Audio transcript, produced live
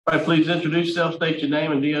All right, please introduce yourself, state your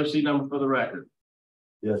name and DOC number for the record.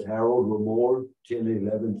 Yes, Harold Ramore,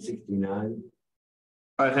 101169.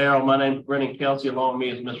 All right, Harold, my name is Brennan Kelsey. Along with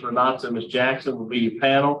me is Ms. Renata and Ms. Jackson will be your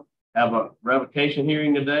panel. Have a revocation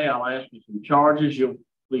hearing today. I'll ask you some charges. You'll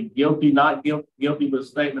plead guilty, not guilty, guilty with a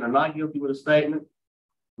statement, or not guilty with a statement.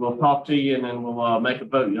 We'll talk to you and then we'll make a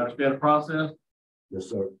vote. You understand the process? Yes,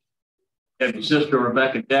 sir. Have your sister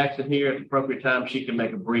Rebecca Jackson here. At the appropriate time, she can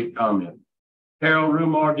make a brief comment. Harold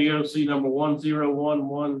Rumar, DOC number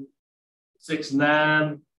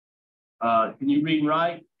 101169. Can you read and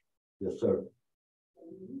write? Yes, sir.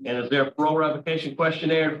 And is there a parole revocation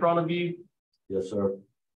questionnaire in front of you? Yes, sir.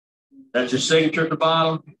 That's your signature at the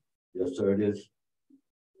bottom? Yes, sir, it is.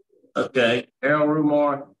 Okay. Harold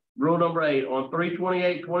Rumar, rule number 8. On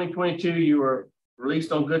 3/28/2022, you were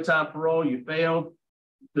released on good time parole. You failed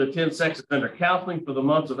to attend sex offender counseling for the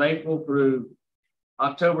months of April through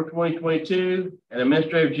October 2022. An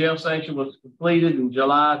administrative jail sanction was completed in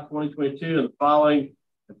July 2022, and following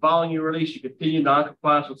your release, you continued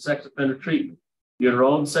noncompliance with sex offender treatment. You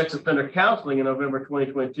enrolled in sex offender counseling in November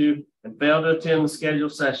 2022 and failed to attend the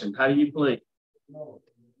scheduled session. How do you plead?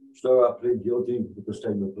 Sir, I plead guilty with the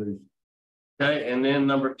statement, please. Okay, and then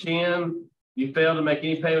number 10, you failed to make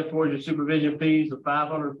any payment towards your supervision fees of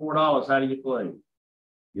 $504. How do you plead?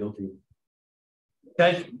 Guilty.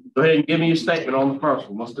 Okay, go ahead and give me your statement on the first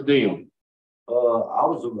one. What's the deal? I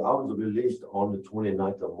was released on the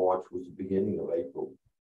 29th of March, which was the beginning of April.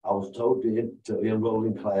 I was told to enroll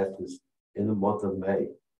in classes in the month of May.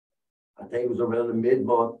 I think it was around the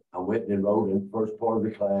mid-month. I went and enrolled in the first part of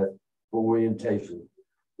the class for orientation.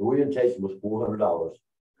 The orientation was $400.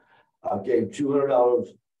 I gave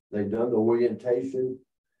 $200. They done the orientation.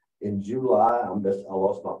 In July, I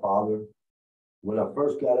lost my father. When I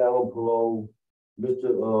first got out on parole, Mr.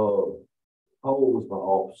 Cole was my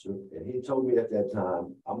officer, and he told me at that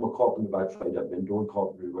time, I'm a carpenter by trade. I've been doing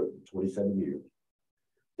carpentry work for 27 years,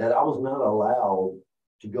 that I was not allowed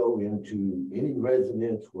to go into any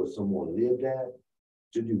residence where someone lived at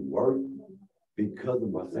to do work because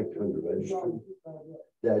of my sex offender registry.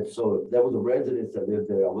 So if there was a residence that lived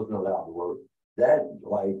there, I wasn't allowed to work. That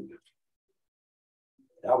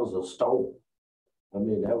was a stone. I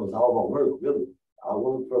mean, that was all my work, really. I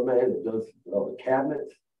work for a man that does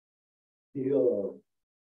cabinets. He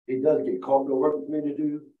does get carpenter work for me to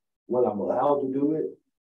do. When I'm allowed to do it,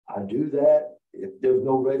 I do that. If there's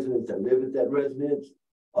no residents that live at that residence,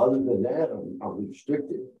 other than that, I'm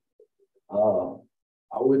restricted. I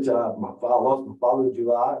lost my father in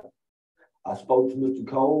July. I spoke to Mr.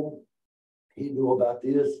 Cole. He knew about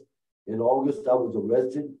this. In August, I was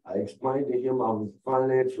arrested. I explained to him I was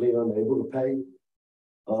financially unable to pay.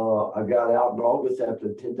 I got out in August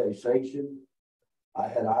after a 10-day sanction. I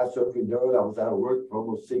had eye surgery done. I was out of work for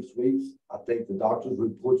almost 6 weeks. I think the doctor's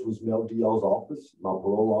reports was mailed to y'all's office. My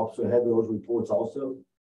parole officer had those reports also.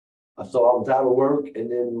 So I was out of work, and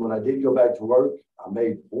then when I did go back to work, I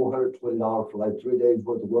made $420 for like 3 days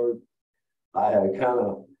worth of work. I had kind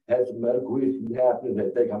of had some medical issues happening. They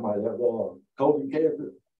think I might have colon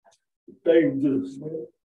cancer. Things just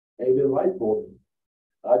ain't been right for me.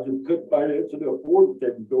 I just couldn't financially afford to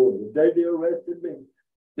take the door. The day they arrested me,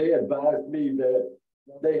 they advised me that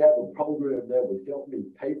they have a program that would help me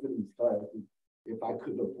pay for these classes if I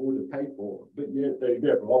couldn't afford to pay for them. But yet they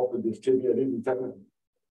never offered this to me at any time.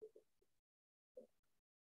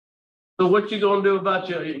 So what you gonna do about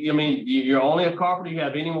you're only a carpenter, you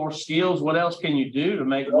have any more skills? What else can you do to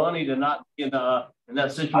make money to not in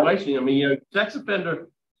that situation? Sex offender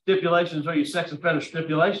stipulations are your sex offender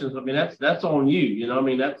stipulations. That's on you.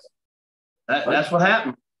 That's what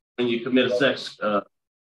happens when you commit a sex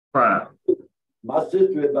crime. My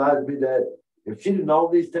sister advised me that if she'd have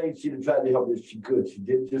known these things, she'd have tried to help me if she could. She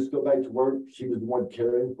didn't just go back to work. She was the one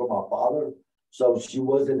caring for my father. So she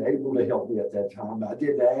wasn't able to help me at that time. I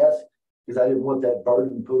didn't ask because I didn't want that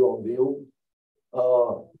burden put on Bill.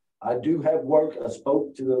 I do have work. I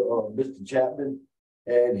spoke to Mr. Chapman,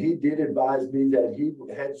 and he did advise me that he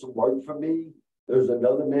had some work for me. There's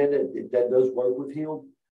another man that does work with him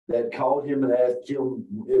that called him and asked him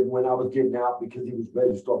when I was getting out because he was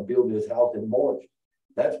ready to start building his house in March.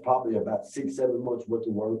 That's probably about 6-7 months worth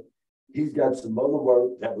of work. He's got some other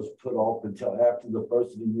work that was put off until after the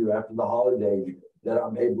first of the year, after the holidays, that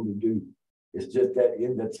I'm able to do. It's just that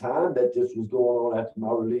in the time that this was going on after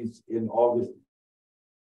my release in August.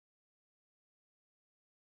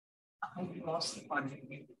 I think we lost the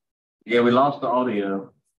audio. Yeah, we lost the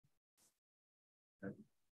audio. All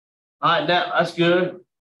right, now that's good.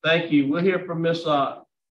 Thank you. We'll hear from Miss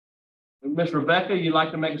Rebecca. You'd like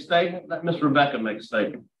to make a statement? Let Miss Rebecca make a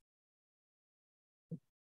statement.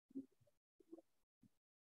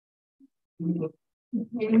 You're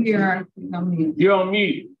on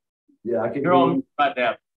mute. Yeah, I can. You're on mute right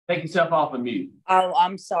now. Take yourself off of mute. Oh,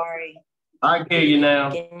 I'm sorry. I can hear you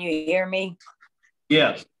now. Can you hear me?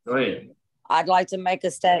 Yes, go ahead. I'd like to make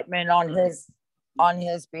a statement on his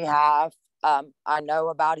behalf. I know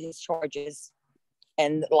about his charges.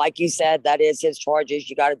 And like you said, that is his charges.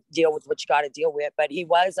 You got to deal with what you got to deal with. But he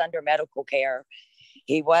was under medical care.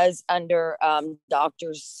 He was under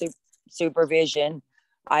doctor's supervision.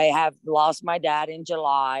 I have lost my dad in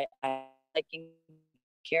July. I'm taking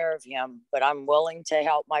care of him, but I'm willing to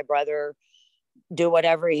help my brother do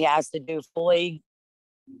whatever he has to do fully.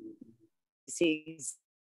 He's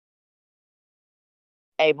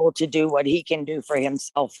able to do what he can do for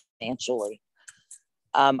himself financially.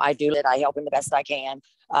 I do it. I help him the best I can.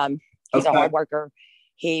 He's a hard worker.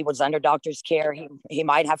 He was under doctor's care. He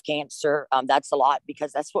might have cancer. That's a lot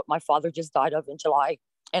because that's what my father just died of in July.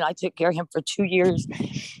 And I took care of him for 2 years.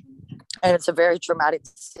 And it's a very traumatic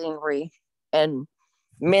scenery and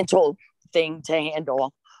mental thing to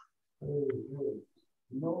handle.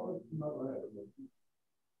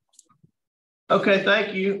 Okay,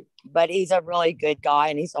 thank you. But he's a really good guy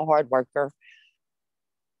and he's a hard worker.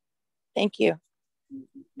 Thank you.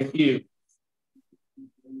 Thank you.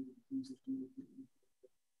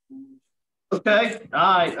 Okay,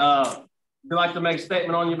 all right. Would you like to make a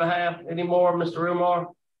statement on your behalf anymore, Mr.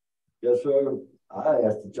 Rumar? Yes, sir. I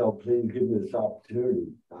ask that y'all please give me this opportunity.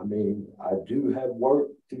 I mean, I do have work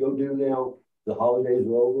to go do now. The holidays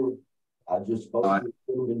are over. I just spoke to the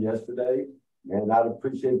gentleman yesterday, and I'd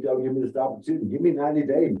appreciate y'all giving me this opportunity. Give me 90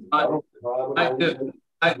 days.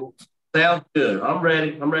 Sounds good. I'm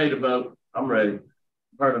ready. I'm ready to vote. I'm ready.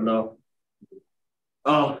 Heard enough.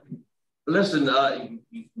 Oh, listen,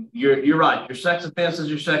 you're right. Your sex offense is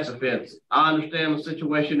your sex offense. I understand the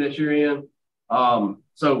situation that you're in.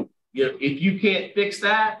 So if you can't fix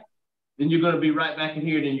that, then you're going to be right back in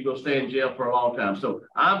here, and then you're going to stay in jail for a long time. So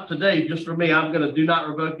today, just for me, I'm going to do not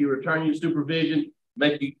revoke you, return you supervision,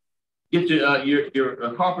 make you get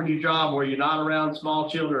your carpentry job where you're not around small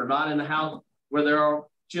children or not in the house where there are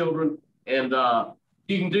children. And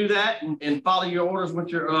you can do that and follow your orders with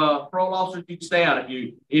your parole officer. You can stay out.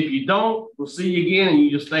 If you don't, we'll see you again, and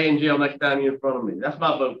you just stay in jail next time you're in front of me. That's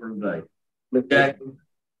my vote for today. Ms. Jackson.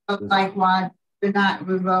 Likewise, do not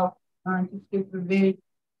revoke supervision.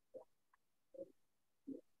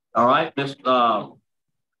 All right, Ms. Renat.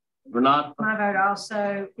 My vote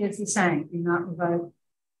also is the same. Do not revoke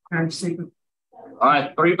our supervision. All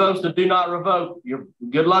right, 3 votes to do not revoke.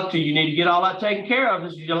 Good luck to you. You need to get all that taken care of.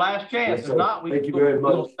 This is your last chance. Yes, if not, Thank you very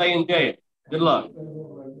much. we'll stay in jail. Good luck.